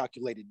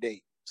calculated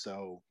date.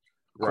 So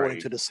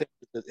according to the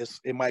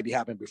it might be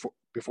happening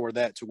before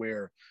that, to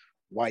where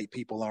white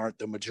people aren't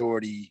the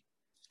majority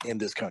in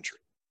this country.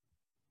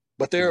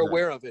 But they're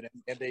aware of it,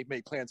 and they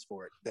make plans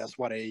for it. That's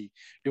why they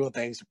doing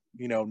things,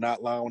 you know, not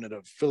allowing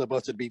the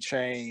filibuster to be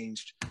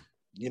changed,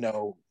 you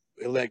know,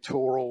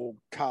 electoral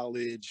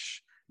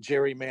college,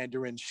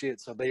 gerrymandering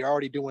shit. So they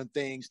already doing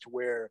things to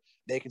where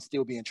they can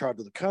still be in charge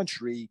of the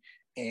country,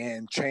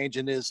 and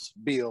changing this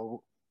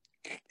bill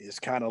is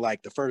kind of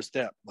like the first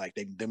step. Like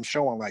them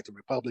showing like the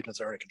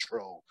Republicans are in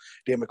control,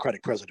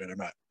 Democratic president or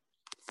not.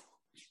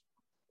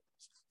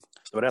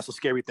 So that's a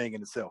scary thing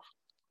in itself.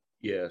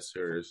 Yeah,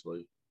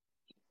 seriously.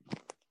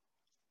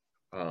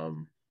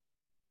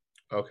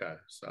 Okay,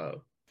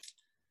 so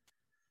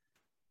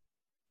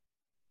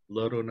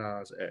Lil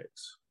Nas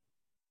X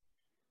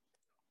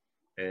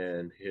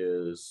and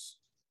his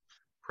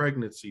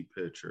pregnancy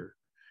picture.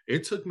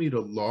 It took me the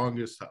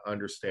longest to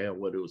understand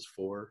what it was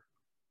for.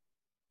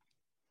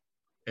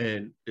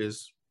 And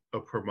it's a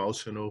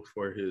promotional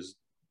for his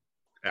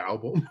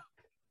album.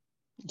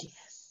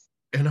 Yes.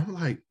 And I'm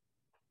like,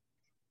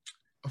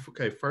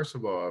 okay, first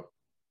of all,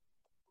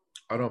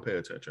 I don't pay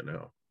attention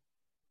now.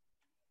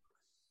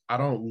 I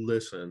don't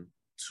listen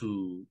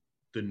to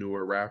the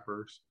newer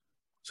rappers.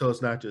 So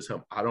it's not just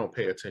him. I don't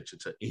pay attention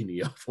to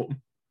any of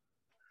them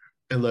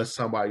unless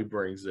somebody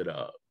brings it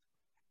up.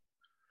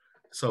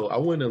 So I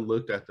went and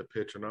looked at the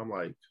picture and I'm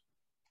like,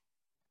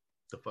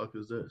 the fuck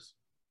is this?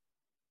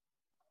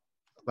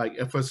 Like,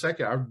 and for a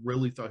second, I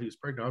really thought he was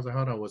pregnant. I was like,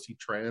 hold on, was he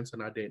trans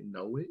and I didn't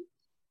know it?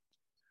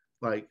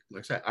 Like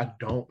I said, I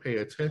don't pay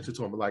attention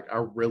to him. Like,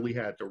 I really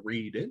had to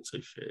read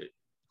into shit.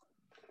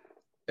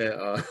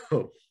 And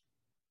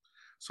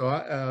so I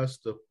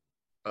asked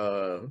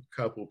a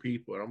couple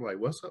people, and I'm like,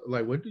 "What's up?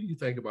 Like? What do you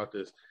think about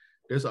this?"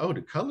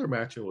 The color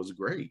matching was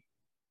great.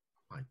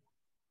 Like,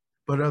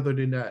 but other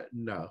than that,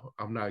 no,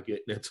 I'm not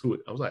getting into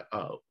it. I was like,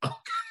 oh,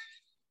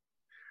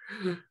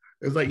 okay.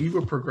 It's like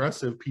even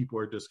progressive people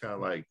are just kind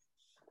of like,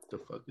 the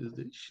fuck is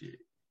this shit?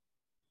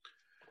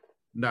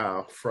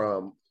 Now,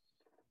 from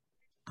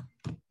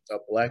a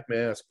black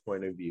man's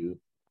point of view,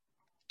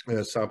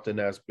 it's something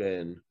that's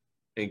been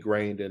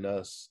ingrained in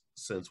us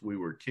since we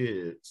were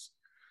kids,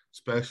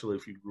 especially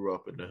if you grew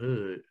up in the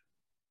hood.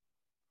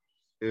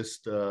 It's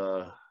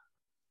the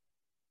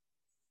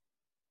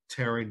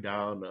tearing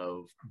down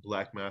of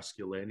black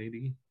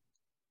masculinity.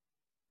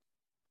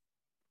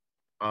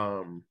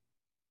 I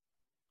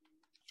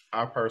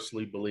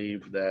personally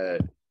believe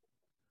that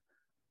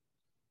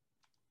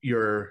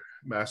your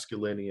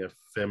masculinity and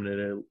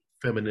femininity,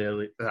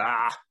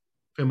 I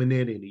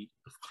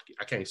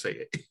can't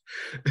say it,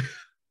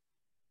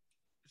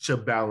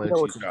 should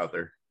balance each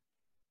other.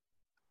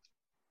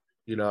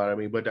 You know what I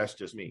mean? But that's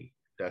just me.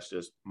 That's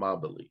just my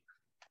belief.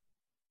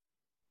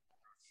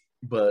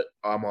 But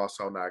I'm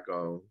also not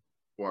going to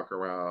walk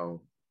around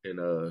in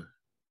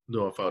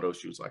doing photo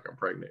shoots like I'm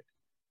pregnant.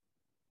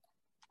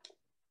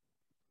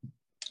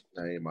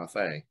 That ain't my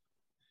thing.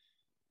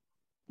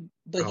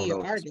 But he's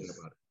an artist.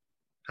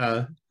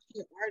 Huh?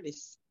 He's an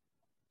artist.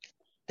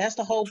 That's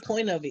the whole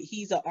point of it.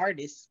 He's an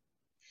artist.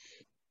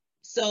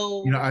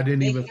 So you know, I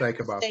didn't even think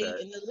about that.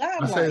 In the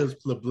limelight. I said it was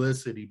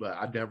publicity, but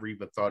I never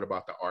even thought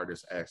about the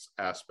artist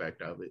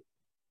aspect of it.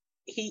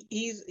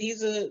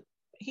 He's a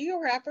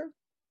rapper.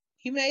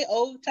 He made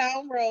Old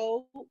Town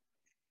Road,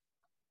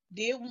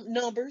 did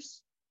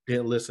numbers.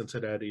 Didn't listen to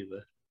that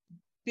either.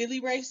 Billy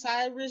Ray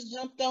Cyrus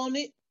jumped on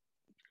it,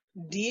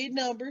 did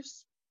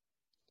numbers.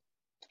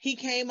 He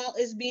came out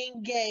as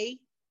being gay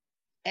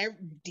and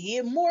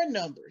did more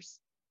numbers.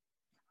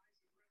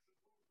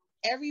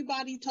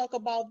 Everybody talk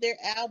about their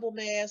album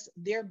as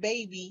their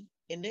baby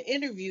in the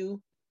interview.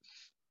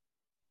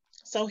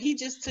 So he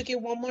just took it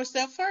one more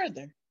step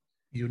further.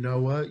 You know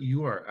what?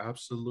 You are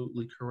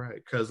absolutely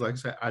correct. Because like I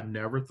said, I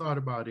never thought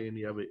about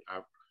any of it.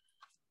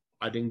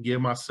 I didn't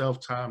give myself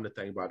time to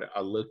think about it.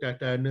 I looked at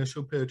that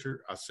initial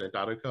picture. I sent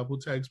out a couple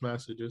text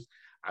messages.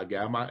 I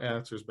got my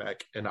answers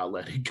back and I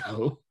let it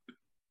go.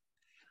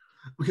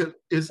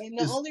 Because in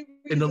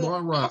the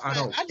long run, I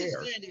don't care. I just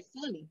find it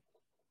funny.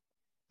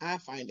 I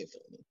find it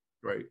funny.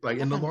 Right. Like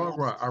in the long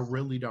run, I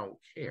really don't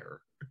care.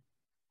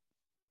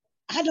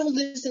 I don't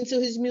listen to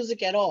his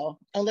music at all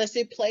unless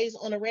it plays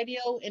on the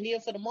radio. And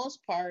then for the most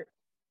part,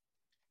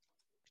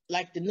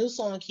 like the new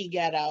song he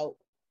got out,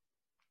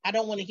 I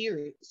don't want to hear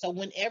it. So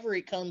whenever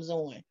it comes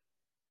on,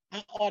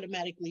 I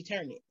automatically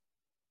turn it.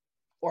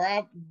 or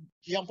I'll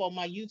jump on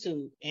my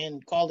YouTube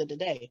and call it a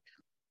day.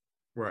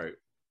 Right.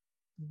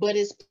 But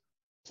it's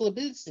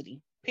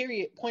publicity,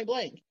 period, point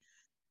blank.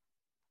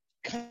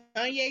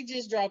 Kanye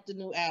just dropped a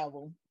new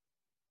album.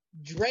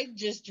 Drake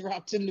just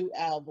dropped a new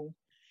album.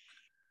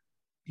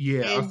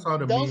 Yeah, and I saw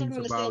the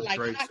memes about like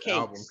Drake's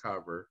album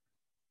cover.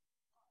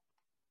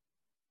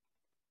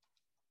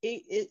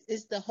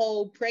 It's the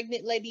whole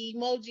pregnant lady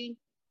emoji.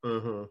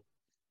 Uh-huh.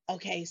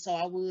 Okay, so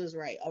I was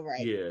right. All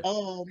right. Yeah.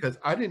 Because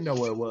I didn't know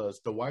what it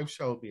was. The wife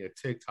showed me a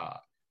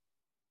TikTok.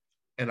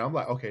 And I'm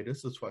like, okay,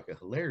 this is fucking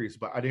hilarious.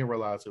 But I didn't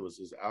realize it was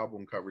his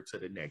album cover to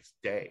the next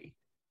day.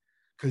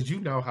 Because you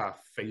know how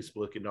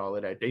Facebook and all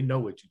of that, they know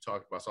what you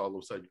talked about. So all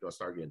of a sudden, you're going to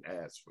start getting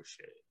ads for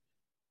shit.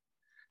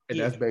 And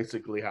that's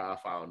basically how I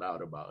found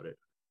out about it.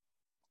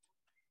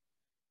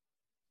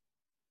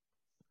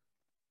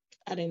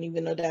 I didn't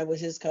even know that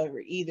was his cover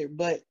either.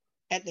 But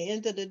at the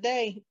end of the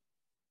day,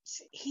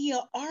 he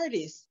an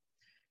artist.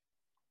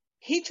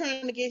 He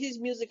trying to get his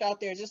music out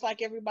there just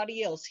like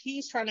everybody else.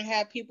 He's trying to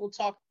have people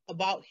talk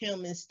about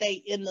him and stay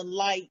in the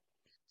light.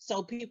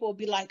 So people will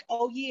be like,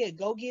 oh yeah,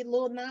 go get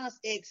Lil Nas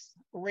X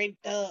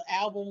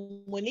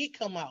album when it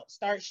come out.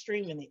 Start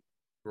streaming it.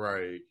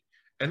 Right.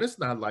 And it's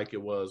not like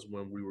it was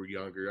when we were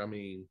younger. I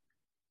mean,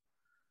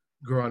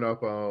 growing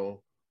up on,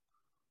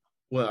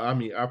 well, I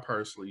mean, I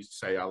personally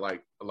say I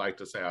like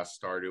to say I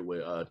started with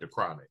The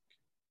Chronic.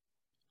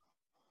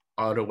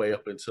 All the way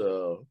up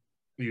into,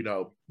 you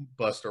know,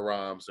 Busta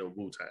Rhymes and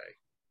Wu-Tang.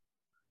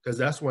 Because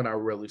that's when I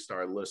really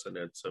started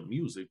listening to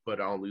music,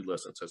 but I only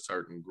listen to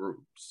certain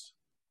groups.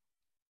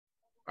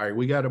 All right,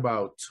 we got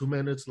about 2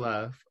 minutes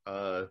left.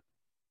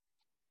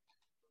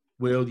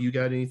 Will, you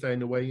got anything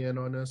to weigh in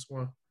on this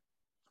one?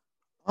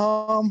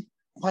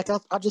 Like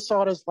I just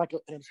saw it as like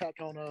an attack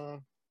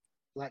on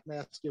black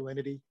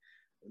masculinity,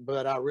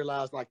 but I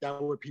realized like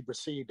that would be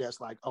perceived as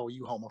like, oh,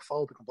 you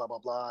homophobic and blah blah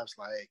blah. It's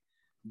like,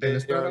 and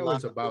it's not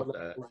always about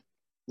that.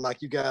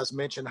 Like you guys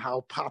mentioned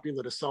how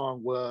popular the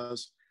song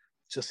was.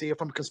 To see it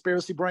from a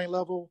conspiracy brain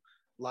level,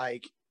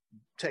 like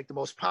take the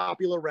most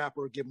popular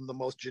rapper, give him the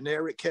most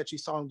generic, catchy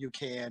song you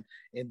can,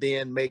 and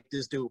then make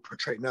this dude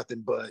portray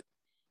nothing but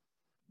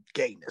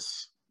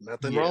gayness.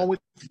 Nothing wrong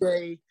with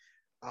gay.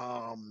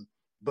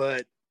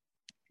 But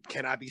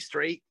can I be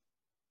straight?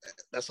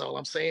 That's all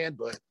I'm saying.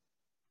 But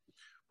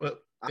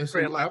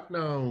I've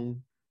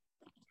known,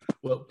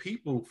 well,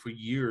 people for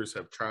years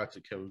have tried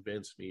to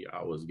convince me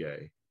I was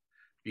gay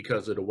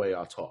because of the way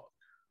I talk.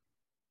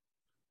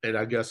 And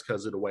I guess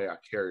because of the way I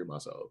carry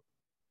myself.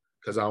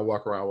 Because I don't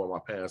walk around with my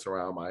pants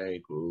around my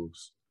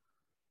ankles.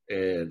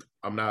 And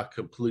I'm not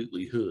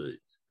completely hood.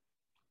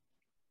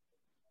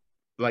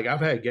 Like,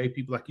 I've had gay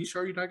people like, you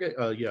sure you're not gay?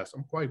 Yes,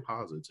 I'm quite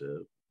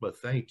positive. But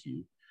thank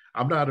you.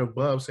 I'm not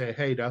above saying,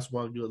 hey, that's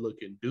one good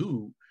looking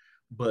dude.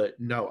 But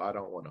no, I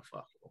don't want to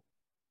fuck him.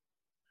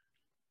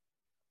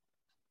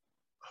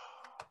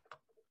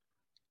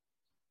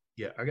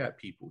 Yeah, I got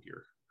people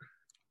here.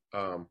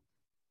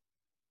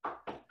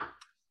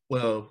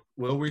 Well,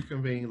 we'll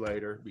reconvene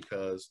later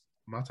because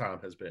my time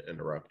has been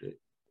interrupted.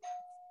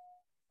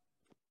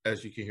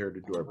 As you can hear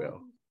the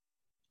doorbell.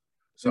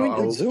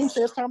 So Zoom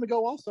says it's time to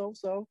go also.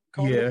 So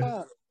call it a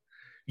pod.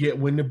 Yeah,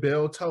 when the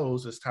bell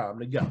tolls, it's time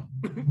to go.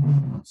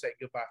 Say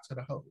goodbye to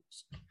the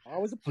host.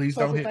 Always a pleasure. Please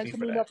don't hit me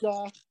for that. Up,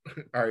 y'all.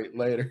 All right,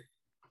 later.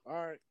 All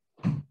right.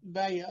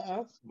 Bye,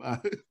 y'all. Bye.